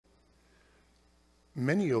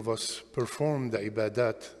Many of us perform the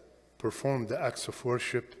ibadat, perform the acts of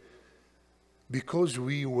worship because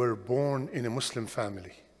we were born in a Muslim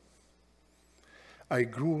family. I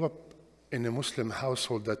grew up in a Muslim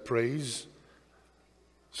household that prays,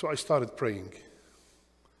 so I started praying.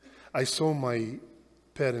 I saw my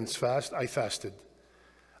parents fast, I fasted.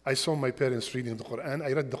 I saw my parents reading the Quran,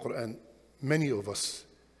 I read the Quran. Many of us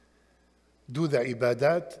do the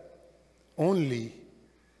ibadat only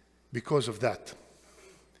because of that.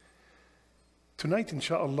 Tonight,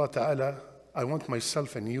 insha'Allah ta'ala, I want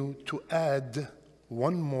myself and you to add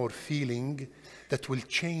one more feeling that will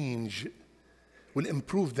change, will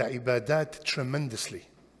improve the ibadat tremendously.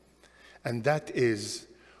 And that is,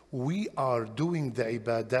 we are doing the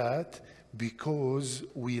ibadat because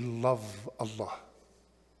we love Allah.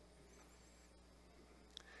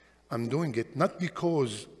 I'm doing it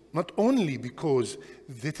not only because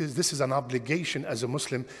this is an obligation as a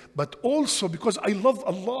Muslim, but also because I love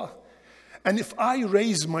Allah. And if I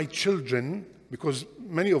raise my children, because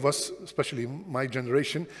many of us, especially my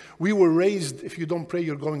generation, we were raised, if you don't pray,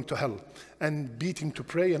 you're going to hell. And beating to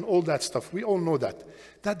pray and all that stuff. We all know that.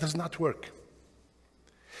 That does not work.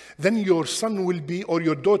 Then your son will be, or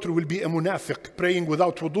your daughter will be a munafiq, praying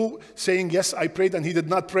without wudu, saying, yes, I prayed and he did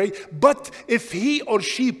not pray. But if he or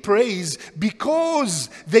she prays because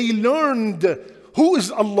they learned who is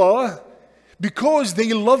Allah, because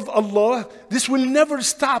they love Allah, this will never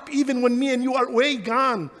stop, even when me and you are way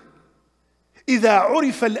gone. إِذَا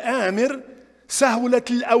عُرِفَ الْآمِرُ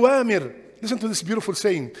سَهُلَتِ الْأَوَامِرُ. Listen to this beautiful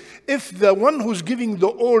saying. If the one who's giving the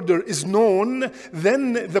order is known,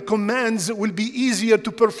 then the commands will be easier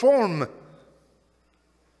to perform.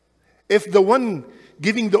 If the one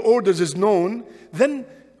giving the orders is known, then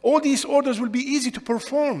all these orders will be easy to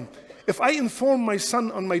perform. If I inform my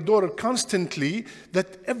son and my daughter constantly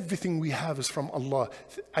that everything we have is from Allah,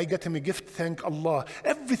 I get him a gift, thank Allah.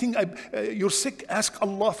 Everything, you're sick, ask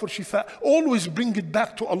Allah for shifa. Always bring it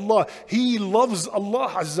back to Allah. He loves Allah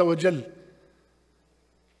Azza wa Jal.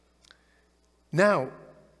 Now,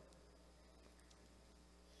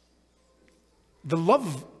 the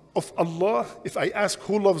love of Allah, if I ask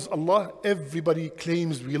who loves Allah, everybody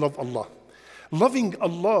claims we love Allah. Loving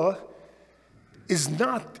Allah is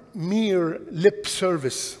not mere lip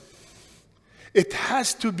service. It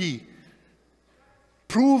has to be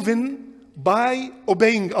proven by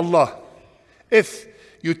obeying Allah. If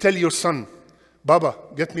you tell your son, Baba,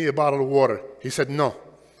 get me a bottle of water. He said, no.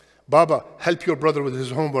 Baba, help your brother with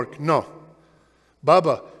his homework. No.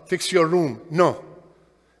 Baba, fix your room. No.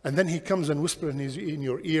 And then he comes and whispers in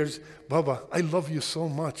your ears, Baba, I love you so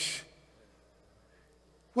much.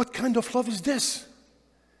 What kind of love is this?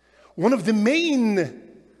 One of the main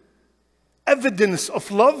evidence of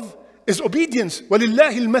love is obedience.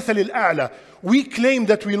 وَلِلَّهِ الْمَثَلِ الْأَعْلَى. We claim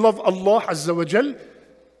that we love Allah Azza wa Jal.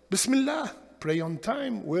 Bismillah. Pray on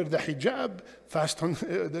time, wear the hijab, fast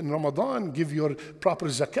in Ramadan, give your proper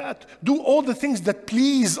zakat. Do all the things that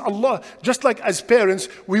please Allah. Just like as parents,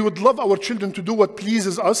 we would love our children to do what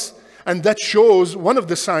pleases us. And that shows, one of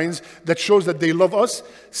the signs that shows that they love us.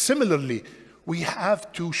 Similarly, we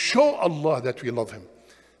have to show Allah that we love Him.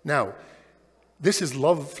 Now, this is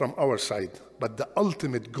love from our side, but the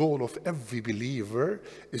ultimate goal of every believer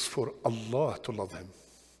is for Allah to love him,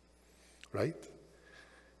 right?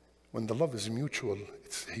 When the love is mutual,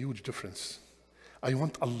 it's a huge difference. I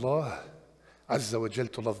want Allah Azza wa Jal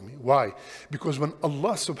to love me. Why? Because when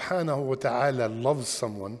Allah subhanahu wa ta'ala loves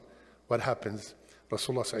someone, what happens?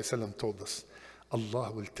 Rasulullah sallallahu alayhi wa sallam told us,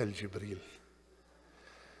 Allah will tell Jibreel,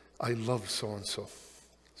 I love so-and-so.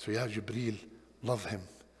 So ya Jibreel, love him.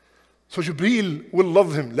 So Jibreel will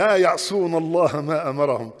love him. لا يعصون الله ما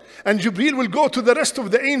أمرهم. And Jibreel will go to the rest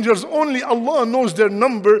of the angels. Only Allah knows their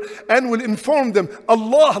number and will inform them.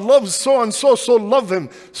 Allah loves so and so, so love him.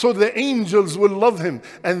 So the angels will love him.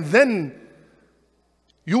 And then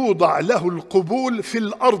يوضع له القبول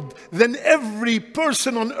في الأرض. Then every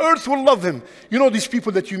person on earth will love him. You know these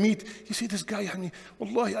people that you meet. You see this guy, yani,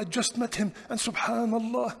 wallahi, I just met him. And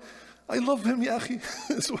subhanallah, I love him, ya akhi.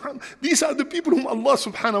 These are the people whom Allah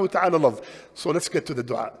subhanahu wa ta'ala love. So let's get to the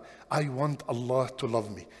dua. I want Allah to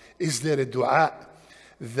love me. Is there a dua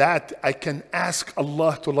that I can ask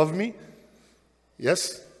Allah to love me?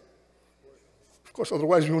 Yes? Of course,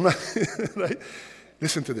 otherwise we will not. Right?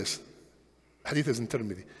 Listen to this. Hadith is in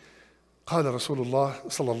Tirmidhi. قال رسول الله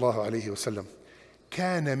صلى الله عليه وسلم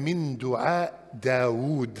كان من دعاء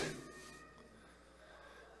داود.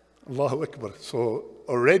 Allahu Akbar. So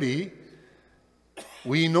already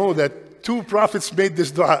we know that two prophets made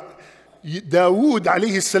this dua. Dawood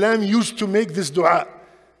alayhi salam used to make this dua.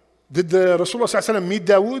 Did the Rasulullah sallallahu alayhi wa sallam meet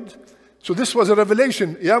Dawood? So this was a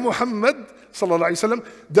revelation. Ya Muhammad sallallahu alayhi wasallam,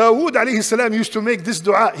 Dawood alayhi salam used to make this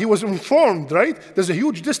dua. He was informed, right? There's a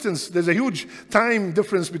huge distance, there's a huge time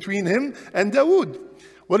difference between him and Dawood.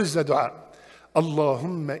 What is the dua?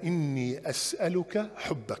 Allahumma inni as'aluka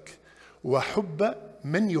hubbak wa hubba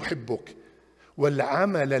man yuhibbuk wal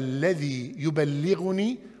amal alladhi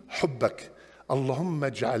yuballighuni hubbak.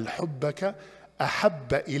 Allahumma ij'al hubbaka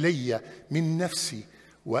ahabba ilayya min nafsi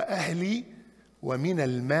wa ahli wa min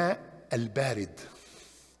al-ma' al-barid.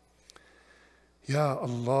 Ya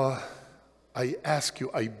Allah, I ask you,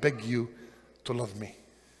 I beg you to love me.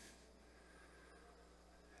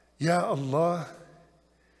 Ya Allah,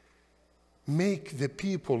 make the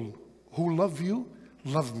people who love you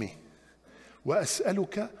love me.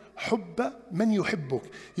 وأسألك حب من يحبك.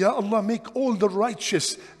 Ya Allah, make all the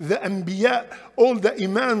righteous, the anbiya, all the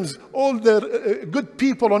imams, all the good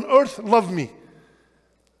people on earth love me.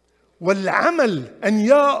 والعمل, and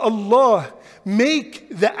Ya Allah, make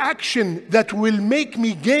the action that will make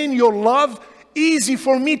me gain your love easy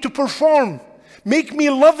for me to perform. Make me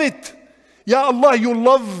love it. Ya Allah, you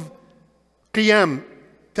love qiyam,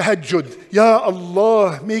 tahajjud. Ya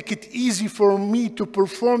Allah, make it easy for me to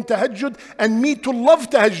perform tahajjud and me to love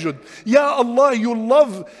tahajjud. Ya Allah, you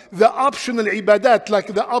love the optional ibadat, like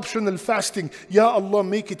the optional fasting. Ya Allah,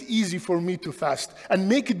 make it easy for me to fast and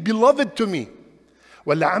make it beloved to me.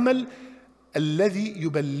 والعمل الذي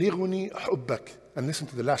يبلغني حبك. And listen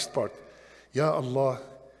to the last part. Ya Allah,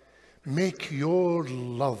 make your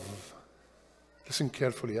love, listen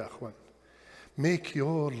carefully ya akhwan, make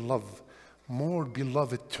your love more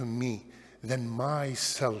beloved to me than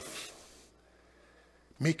myself.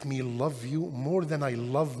 Make me love you more than I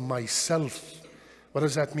love myself. What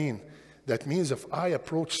does that mean? That means if I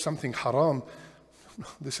approach something haram,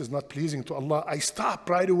 this is not pleasing to Allah, I stop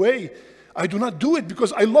right away. I do not do it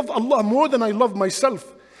because I love Allah more than I love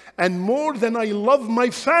myself and more than I love my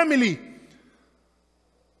family.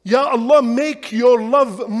 Ya Allah, make your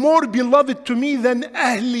love more beloved to me than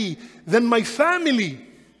ahli, than my family.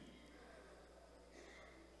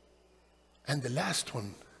 And the last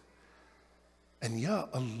one, and Ya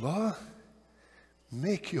Allah,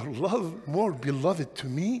 make your love more beloved to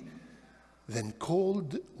me than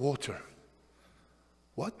cold water.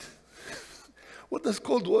 What? What does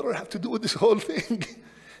cold water have to do with this whole thing?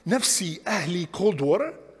 Nafsi, ahli, cold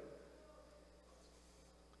water?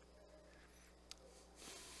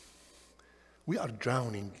 We are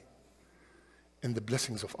drowning in the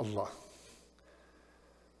blessings of Allah.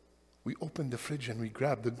 We open the fridge and we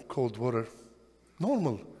grab the cold water.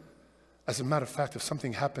 Normal. As a matter of fact, if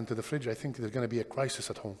something happened to the fridge, I think there's going to be a crisis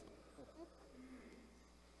at home.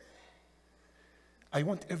 I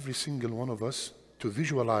want every single one of us to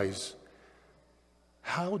visualize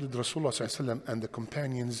how did Rasulullah ﷺ and the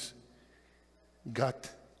companions got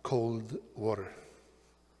cold water.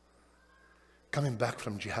 Coming back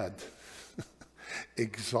from jihad,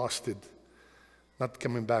 exhausted, not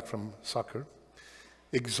coming back from soccer,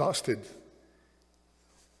 exhausted.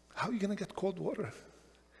 How are you going to get cold water?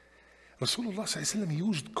 Rasulullah ﷺ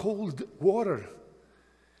used cold water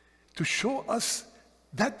to show us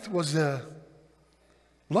that was a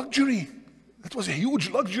luxury. That was a huge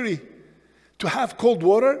luxury to have cold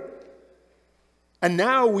water. And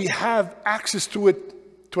now we have access to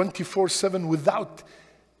it 24/7 without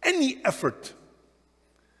any effort.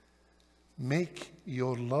 Make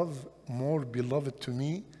your love more beloved to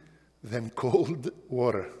me than cold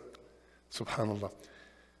water. Subhanallah.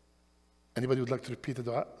 Anybody would like to repeat the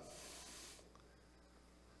dua?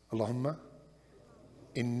 Allahumma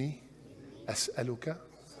inni as'aluka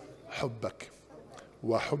hubbak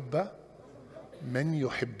wa hubba man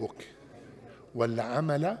yuhibbuk wal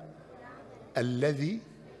amala alladhi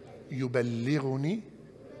yuballighuni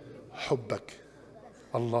hubbak.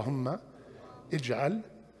 Allahumma ij'al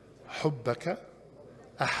hubbaka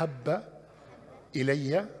ahabba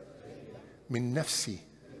ilayya min nafsi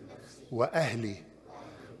wa ahli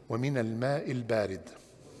wa min al-ma' al-barid.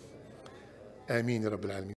 Ameen ya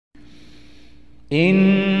Rabbil Alameen.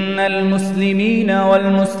 إن المسلمين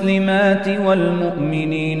والمسلمات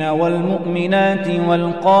والمؤمنين والمؤمنات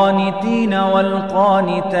والقانتين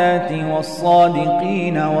والقانتات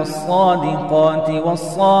والصادقين والصادقات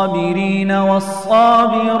والصابرين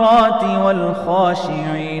والصابرات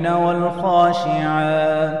والخاشعين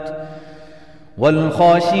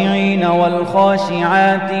والخاشعين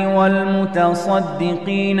والخاشعات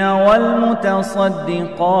والمتصدقين والمتصدقات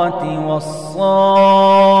والصائمين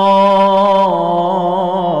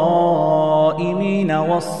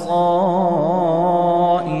والصائمات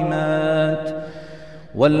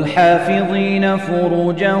والحافظين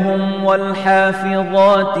فروجهم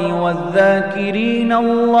والحافظات والذاكرين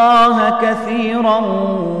الله كثيرا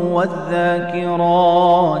والذاكرات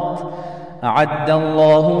أعد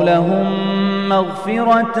الله لهم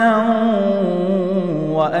مغفرة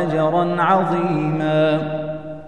وأجرا عظيما.